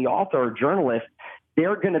tagging the author or journalist,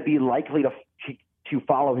 they're going to be likely to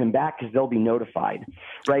follow him back because they'll be notified,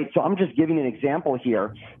 right? So I'm just giving an example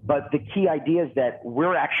here, but the key idea is that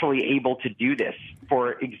we're actually able to do this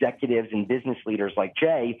for executives and business leaders like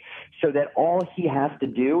Jay, so that all he has to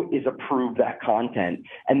do is approve that content.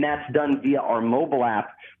 And that's done via our mobile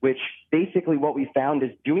app, which basically what we found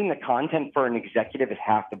is doing the content for an executive is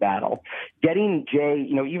half the battle. Getting Jay,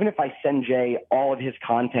 even if I send Jay all of his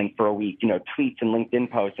content for a week, tweets and LinkedIn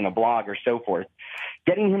posts and a blog or so forth,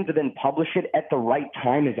 getting him to then publish it at the right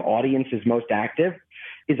time his audience is most active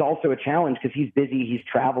is also a challenge because he's busy, he's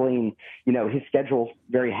traveling, his schedule's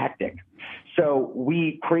very hectic. So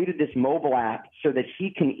we created this mobile app so that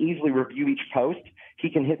he can easily review each post. He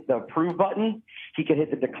can hit the approve button, he can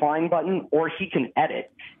hit the decline button, or he can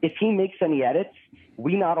edit. If he makes any edits,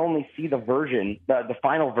 we not only see the version, the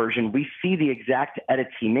final version, we see the exact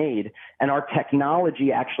edits he made, and our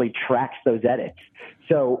technology actually tracks those edits.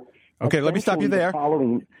 So okay, let me stop you there.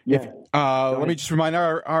 Let me just remind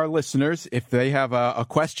our listeners, if they have a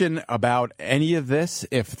question about any of this,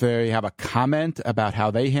 if they have a comment about how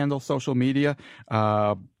they handle social media,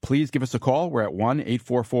 please give us a call. We're at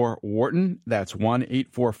 1-844-WHARTON. That's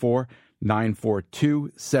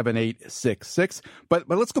 1-844-942-7866. But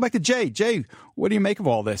let's go back to Jay. Jay, what do you make of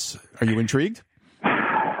all this? Are you intrigued?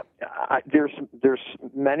 There's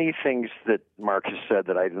many things that Marc has said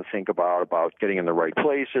that I didn't think about getting in the right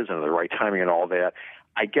places and the right timing and all that.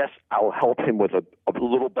 I guess I'll help him with a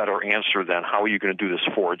little better answer than how are you going to do this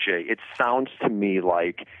for Jay. It sounds to me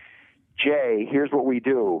like, Jay, here's what we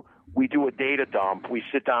do. We do a data dump. We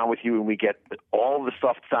sit down with you and we get all the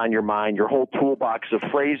stuff that's on your mind, your whole toolbox of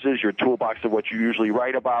phrases, your toolbox of what you usually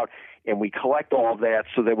write about, and we collect all of that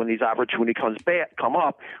so that when these opportunities come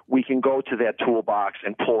up, we can go to that toolbox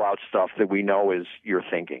and pull out stuff that we know is your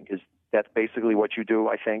thinking. Is that basically what you do,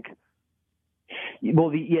 I think? Well,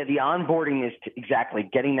 the onboarding is exactly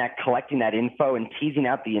collecting that info and teasing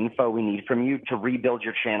out the info we need from you to rebuild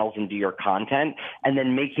your channels and do your content, and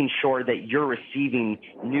then making sure that you're receiving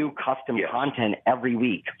new custom content every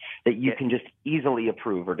week that you can just easily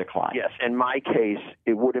approve or decline. Yes, in my case,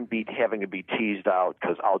 it wouldn't be having to be teased out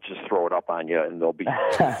because I'll just throw it up on you and they'll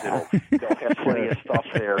have plenty of stuff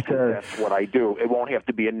there because that's what I do. It won't have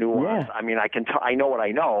to be a nuance. Yeah. I mean, I know what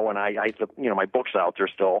I know, and I my book's out there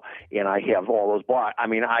still, and I have all those blogs. I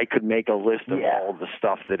mean, I could make a list of all of the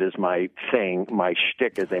stuff that is my thing, my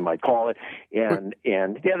shtick, as they might call it, and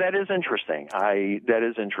that is interesting. That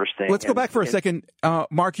is interesting. Let's go back for a second,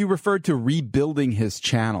 Marc. You referred to rebuilding his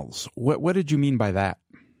channels. What did you mean by that?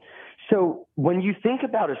 So when you think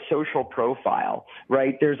about a social profile,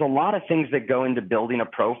 right, there's a lot of things that go into building a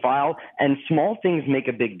profile, and small things make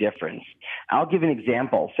a big difference. I'll give an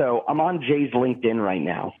example. So I'm on Jay's LinkedIn right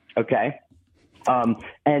now, okay?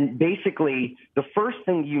 And basically, the first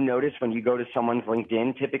thing you notice when you go to someone's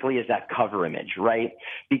LinkedIn typically is that cover image, right?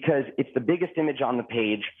 Because it's the biggest image on the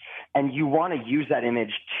page, and you want to use that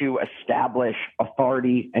image to establish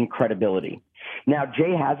authority and credibility. Now,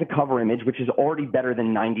 Jay has a cover image, which is already better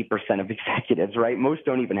than 90% of executives, right? Most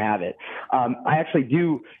don't even have it. I actually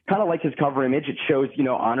do kind of like his cover image. It shows,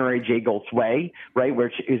 honorary Jay Goltz way, right,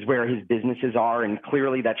 which is where his businesses are, and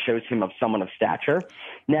clearly that shows him of someone of stature.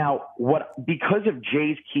 Now, because of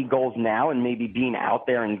Jay's key goals now and maybe being out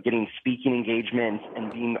there and getting speaking engagements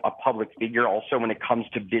and being a public figure also when it comes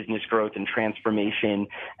to business growth and transformation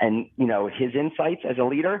and, his insights as a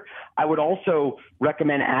leader, I would also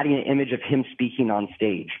recommend adding an image of him speaking on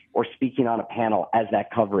stage or speaking on a panel as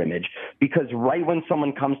that cover image, because right when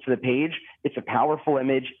someone comes to the page, it's a powerful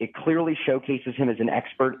image. It clearly showcases him as an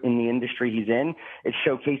expert in the industry he's in. It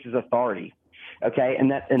showcases authority. Okay.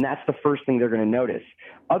 And that's the first thing they're going to notice.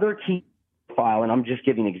 Other key profile, and I'm just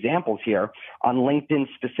giving examples here on LinkedIn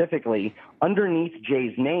specifically, underneath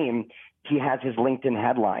Jay's name, he has his LinkedIn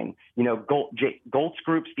headline, Goltz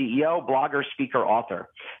Group CEO, blogger, speaker, author.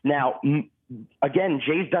 Now, again,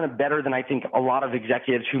 Jay's done it better than I think a lot of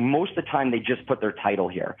executives who most of the time they just put their title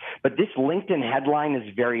here. But this LinkedIn headline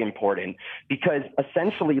is very important because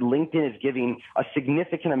essentially LinkedIn is giving a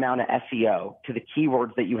significant amount of SEO to the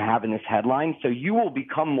keywords that you have in this headline. So you will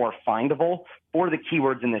become more findable for the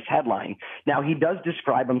keywords in this headline. Now, he does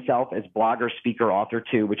describe himself as blogger, speaker, author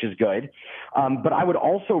too, which is good. But I would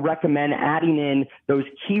also recommend adding in those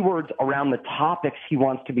keywords around the topics he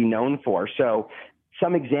wants to be known for. So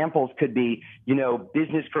Some examples could be,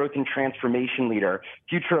 business growth and transformation leader,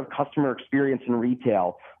 future of customer experience in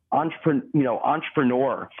retail,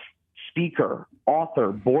 entrepreneur, speaker,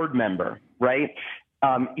 author, board member, right?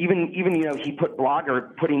 Even he put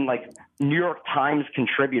blogger, putting like New York Times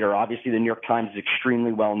contributor. Obviously, the New York Times is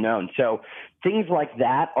extremely well known. So things like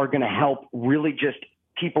that are going to help really just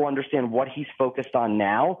people understand what he's focused on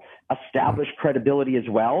now, establish credibility as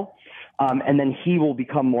well, and then he will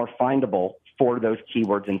become more findable for those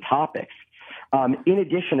keywords and topics. In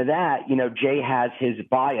addition to that, Jay has his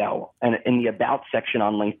bio in the About section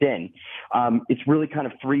on LinkedIn. It's really kind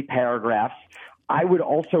of 3 paragraphs. I would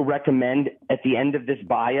also recommend at the end of this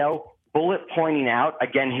bio, bullet pointing out,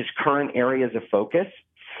 again, his current areas of focus.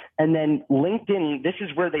 And then LinkedIn, this is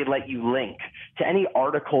where they let you link to any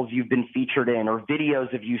articles you've been featured in or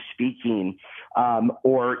videos of you speaking,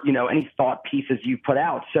 or, any thought pieces you've put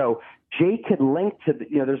out. So Jay could link to,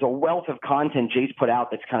 there's a wealth of content Jay's put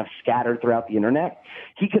out that's kind of scattered throughout the internet.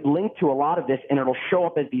 He could link to a lot of this and it'll show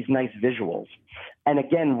up as these nice visuals. And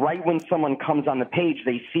again, right when someone comes on the page,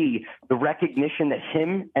 they see the recognition that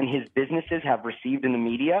him and his businesses have received in the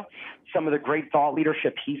media, some of the great thought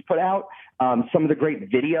leadership he's put out, some of the great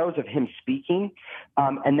videos of him speaking.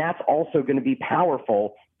 And that's also going to be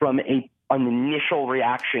powerful from an initial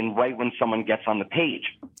reaction right when someone gets on the page.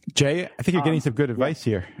 Jay, I think you're getting some good advice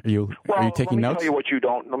here. Are you taking notes? Let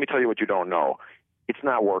me tell you what you don't know. It's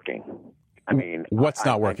not working. I mean, what's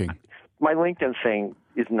not working? My LinkedIn thing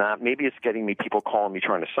is not. Maybe it's getting me people calling me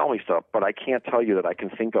trying to sell me stuff, but I can't tell you that I can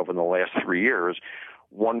think of in the last 3 years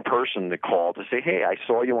one person that called to say, "Hey, I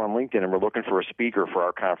saw you on LinkedIn and we're looking for a speaker for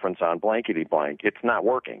our conference on blankety blank." It's not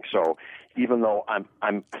working. So even though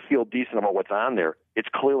I feel decent about what's on there, it's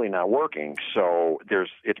clearly not working. So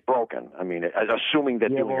it's broken. I mean, assuming that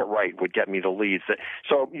doing it right would get me the leads.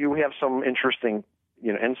 So you have some interesting,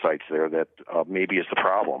 insights there that maybe is the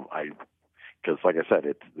problem. Because like I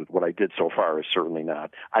said, what I did so far is certainly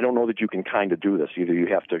not. I don't know that you can kind of do this. Either you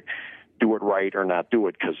have to do it right or not do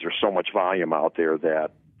it, because there's so much volume out there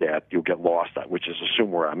that you'll get lost on, which is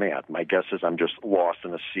assume where I'm at. My guess is I'm just lost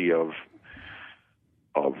in a sea of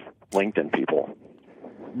LinkedIn people.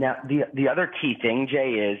 Now, the other key thing,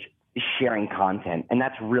 Jay, is sharing content. And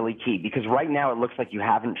that's really key, because right now it looks like you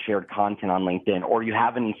haven't shared content on LinkedIn, or you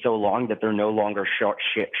haven't in so long that they're no longer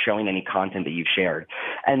showing any content that you've shared.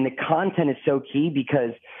 And the content is so key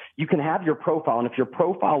because you can have your profile, and if your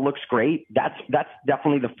profile looks great, that's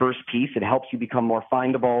definitely the first piece. It helps you become more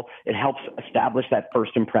findable. It helps establish that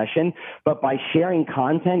first impression. But by sharing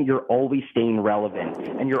content, you're always staying relevant,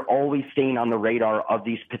 and you're always staying on the radar of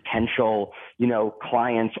these potential,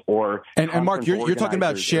 clients or. And Mark, you're talking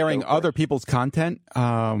about sharing other people's content.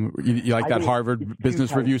 You like that Harvard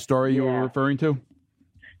Business Review story you were referring to?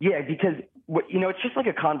 Yeah, because it's just like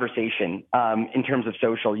a conversation in terms of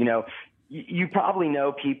social. You probably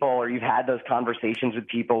know people, or you've had those conversations with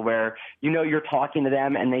people where, you're talking to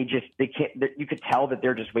them and they can't, you could tell that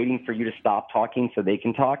they're just waiting for you to stop talking so they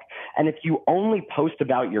can talk. And if you only post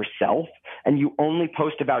about yourself and you only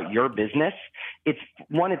post about your business, it's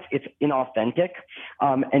inauthentic.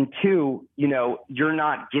 And 2, you're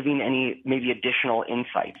not giving any maybe additional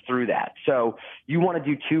insights through that. So you want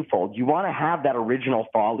to do twofold. You want to have that original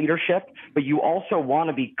thought leadership, but you also want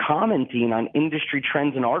to be commenting on industry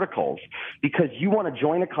trends and articles, because you want to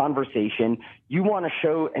join a conversation. You want to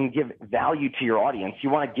show and give value to your audience.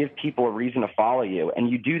 You want to give people a reason to follow you. And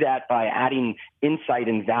you do that by adding insight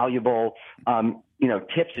and valuable,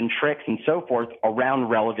 tips and tricks and so forth around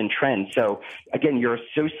relevant trends. So again, you're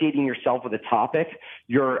associating yourself with a topic.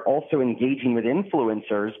 You're also engaging with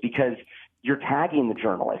influencers because you're tagging the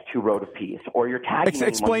journalist who wrote a piece, or you're tagging.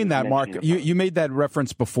 Explain that, Mark. You made that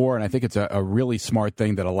reference before, and I think it's a really smart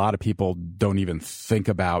thing that a lot of people don't even think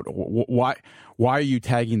about. Why are you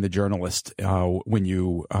tagging the journalist when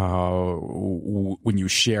you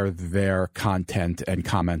share their content and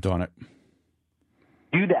comment on it?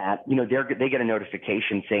 Do that, they get a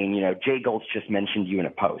notification saying, Jay Goltz just mentioned you in a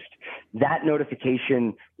post. That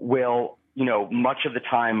notification will, much of the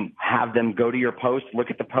time have them go to your post,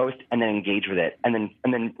 look at the post, and then engage with it, and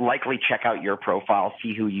then likely check out your profile,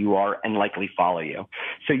 see who you are, and likely follow you.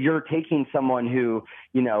 So you're taking someone who,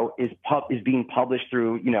 is being published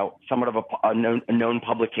through, somewhat of a known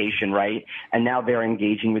publication, right? And now they're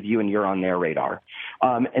engaging with you, and you're on their radar.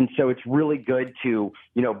 And so it's really good to,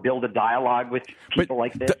 build a dialogue with people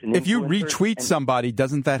like this. If you retweet somebody,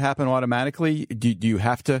 doesn't that happen automatically? Do you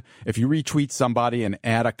have to, if you retweet somebody and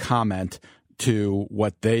add a comment to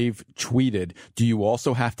what they've tweeted, do you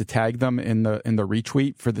also have to tag them in the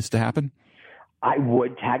retweet for this to happen? I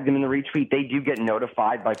would tag them in the retweet. They do get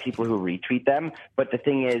notified by people who retweet them. But the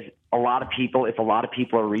thing is, if a lot of people are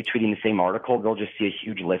retweeting the same article, they'll just see a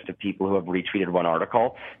huge list of people who have retweeted one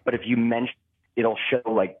article. But if you mention, it'll show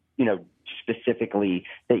specifically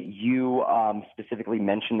that you specifically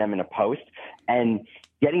mentioned them in a post. And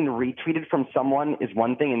getting retweeted from someone is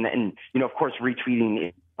one thing. And of course,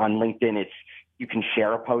 retweeting on LinkedIn, you can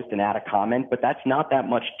share a post and add a comment, but that's not that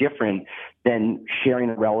much different than sharing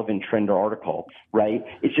a relevant trend or article, right?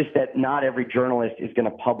 It's just that not every journalist is going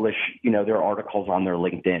to publish, their articles on their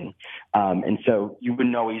LinkedIn. And so you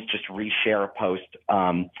wouldn't always just reshare a post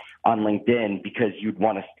on LinkedIn because you'd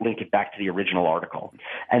want to link it back to the original article.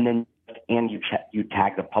 And you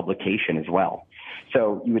tag the publication as well.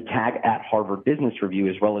 So you would tag at Harvard Business Review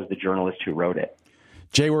as well as the journalist who wrote it.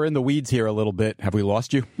 Jay, we're in the weeds here a little bit. Have we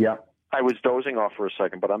lost you? Yeah. I was dozing off for a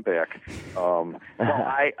second, but I'm back.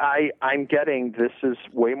 I'm getting this is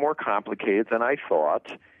way more complicated than I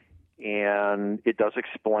thought, and it does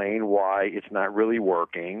explain why it's not really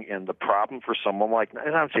working. And the problem for someone like,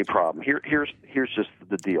 and I don't say problem, here's just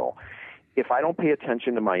the deal. If I don't pay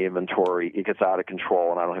attention to my inventory, it gets out of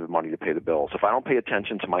control, and I don't have the money to pay the bills. If I don't pay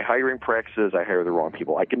attention to my hiring practices, I hire the wrong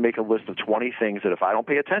people. I can make a list of 20 things that if I don't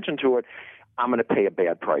pay attention to it, I'm going to pay a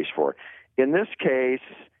bad price for it. In this case,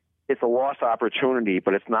 it's a lost opportunity,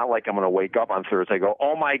 but it's not like I'm going to wake up on Thursday and go,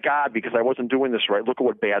 oh, my God, because I wasn't doing this right. Look at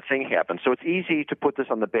what bad thing happened. So it's easy to put this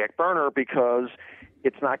on the back burner because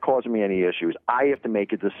it's not causing me any issues. I have to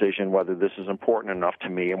make a decision whether this is important enough to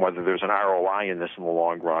me and whether there's an ROI in this in the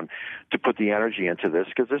long run to put the energy into this,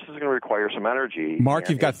 because this is going to require some energy. Mark,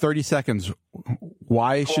 you've got 30 seconds.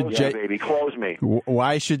 Why should Jay? Baby, close me.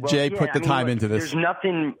 Why should Jay put the time into this?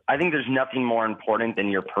 I think there's nothing more important than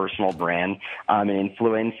your personal brand and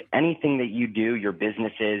influence. Anything that you do, your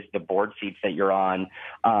businesses, the board seats that you're on,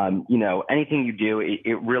 anything you do,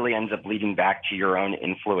 it really ends up leading back to your own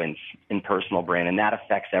influence and personal brand, and that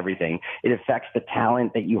affects everything. It affects the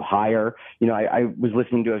talent that you hire. I was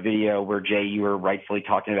listening to a video where, Jay, you were rightfully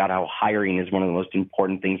talking about how hiring is one of the most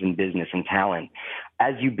important things in business and talent.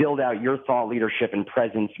 As you build out your thought leadership and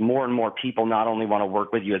presence, more and more people not only want to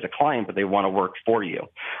work with you as a client, but they want to work for you.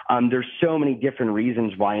 There's so many different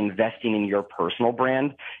reasons why investing in your personal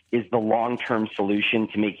brand is the long-term solution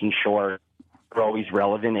to making sure you're always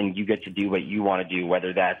relevant and you get to do what you want to do,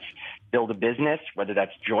 whether that's build a business, whether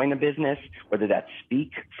that's join a business, whether that's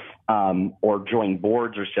speak or join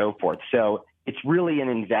boards or so forth. So it's really an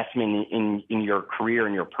investment in your career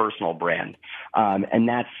and your personal brand. And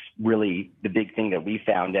that's really the big thing that we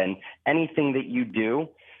found. And anything that you do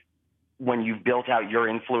when you've built out your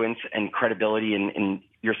influence and credibility in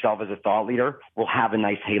yourself as a thought leader will have a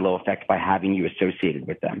nice halo effect by having you associated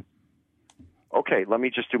with them. Okay, let me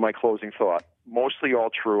just do my closing thought. Mostly all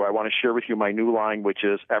true. I want to share with you my new line, which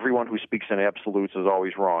is everyone who speaks in absolutes is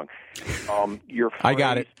always wrong. Your phrase, I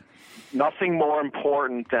got it. Nothing more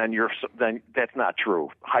important than that's not true.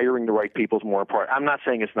 Hiring the right people is more important. I'm not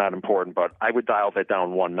saying it's not important, but I would dial that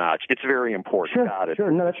down one notch. It's very important. Sure, got it.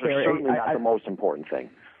 Sure, no, that's fair. It's certainly not the most important thing.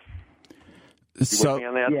 You with me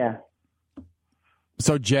on that? Yeah.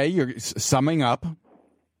 So, Jay, you're summing up.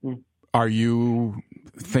 Are you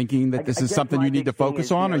thinking that this is something you need to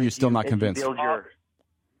focus on, or are you still not convinced?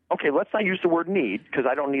 Okay, let's not use the word need, because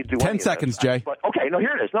I don't need to do 10 seconds, Jay. But, okay, no,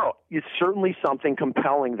 here it is. No, it's certainly something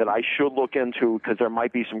compelling that I should look into, because there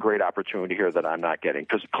might be some great opportunity here that I'm not getting,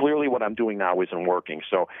 because clearly what I'm doing now isn't working.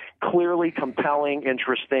 So clearly compelling,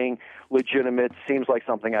 interesting, legitimate, seems like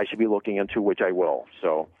something I should be looking into, which I will.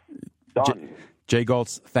 So done. Jay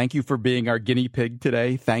Goltz, thank you for being our guinea pig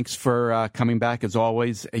today. Thanks for coming back as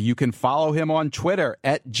always. You can follow him on Twitter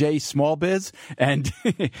at JSmallBiz. And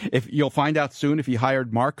if you'll find out soon if he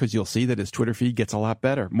hired Marc, because you'll see that his Twitter feed gets a lot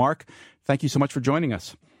better. Marc, thank you so much for joining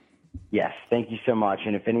us. Yes, thank you so much.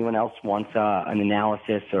 And if anyone else wants an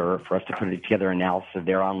analysis or for us to put together an analysis of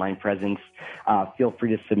their online presence, feel free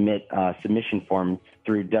to submit a submission form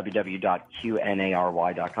through www.qnary.com.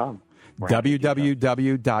 www.qnary.com.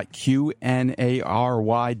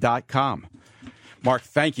 Marc,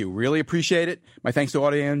 thank you. Really appreciate it. My thanks to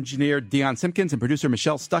audio engineer Dion Simpkins and producer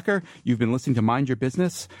Michelle Stucker. You've been listening to Mind Your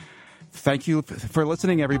Business. Thank you for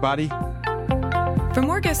listening, everybody. For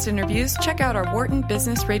more guest interviews, check out our Wharton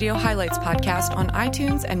Business Radio Highlights podcast on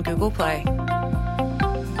iTunes and Google Play.